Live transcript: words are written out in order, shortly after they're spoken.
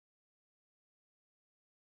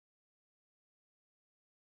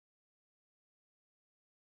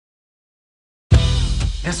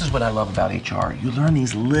This is what I love about HR. You learn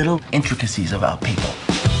these little intricacies about people.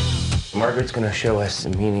 Margaret's gonna show us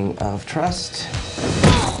the meaning of trust.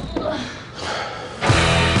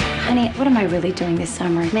 Honey, what am I really doing this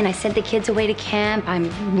summer? I mean, I sent the kids away to camp.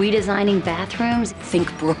 I'm redesigning bathrooms.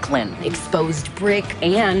 Think Brooklyn, exposed brick,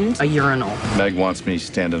 and a urinal. Meg wants me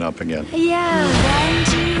standing up again. Yeah. 1,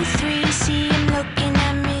 2, 3, see him looking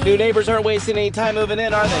at me. New neighbors aren't wasting any time moving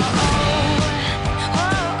in, are they?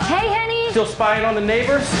 Hey, honey. Still spying on the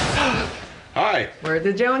neighbors? Hi. We're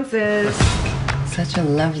the Joneses. Such a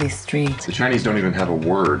lovely street. The Chinese don't even have a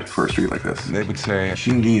word for a street like this. They would say,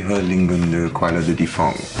 Xingdi he Lingun de Kuala de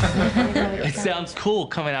Difeng. It sounds cool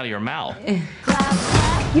coming out of your mouth.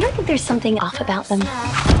 You don't think there's something off about them?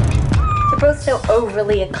 They're both so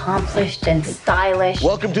overly accomplished and stylish.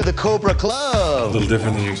 Welcome to the Cobra Club. A little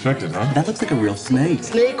different than you expected, huh? That looks like a real snake.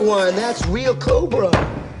 Snake one, that's real Cobra.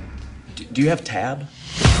 Do you have tab?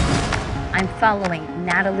 I'm following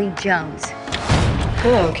Natalie Jones.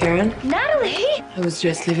 Hello, Karen. Natalie! I was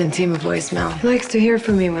just leaving Tim a voicemail. He likes to hear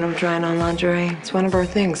from me when I'm trying on lingerie. It's one of our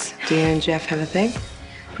things. Do you and Jeff have a thing?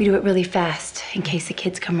 We do it really fast in case the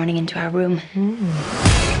kids come running into our room. Who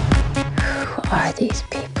are these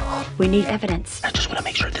people? We need evidence. I just want to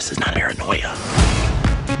make sure this is not paranoia.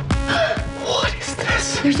 What is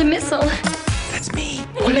this? There's a missile. That's me.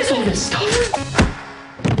 What is all this stuff?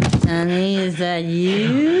 Honey, is that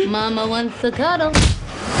you? Mama wants to cuddle.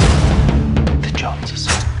 The Joneses.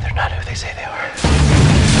 They're not who they say they are.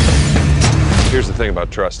 Here's the thing about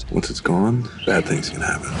trust. Once it's gone, bad things can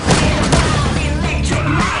happen.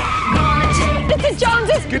 It's the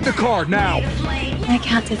Joneses! Get the car now. I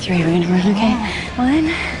count to 3. We're gonna run, okay?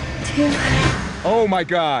 1, 2. Oh my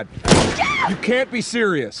God. You can't be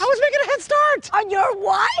serious. I was making a head start on your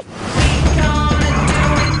wife.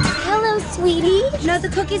 Hello, sweetie. No, the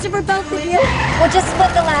cookies are for both of you. We'll just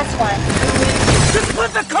split the last one. Just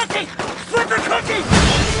split the cookie! Split the cookie!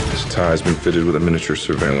 This tie's been fitted with a miniature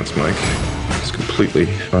surveillance mic. It's completely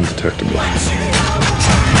undetectable.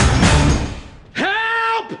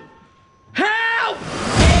 Help! Help!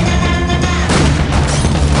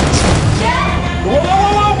 Whoa,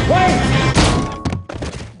 whoa, whoa,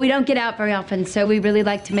 wait! We don't get out very often, so we really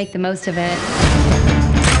like to make the most of it.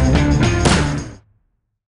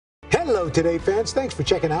 Hello, Today fans. Thanks for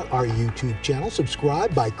checking out our YouTube channel.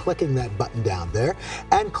 Subscribe by clicking that button down there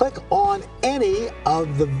and click on any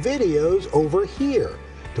of the videos over here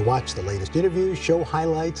to watch the latest interviews, show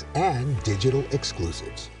highlights, and digital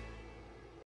exclusives.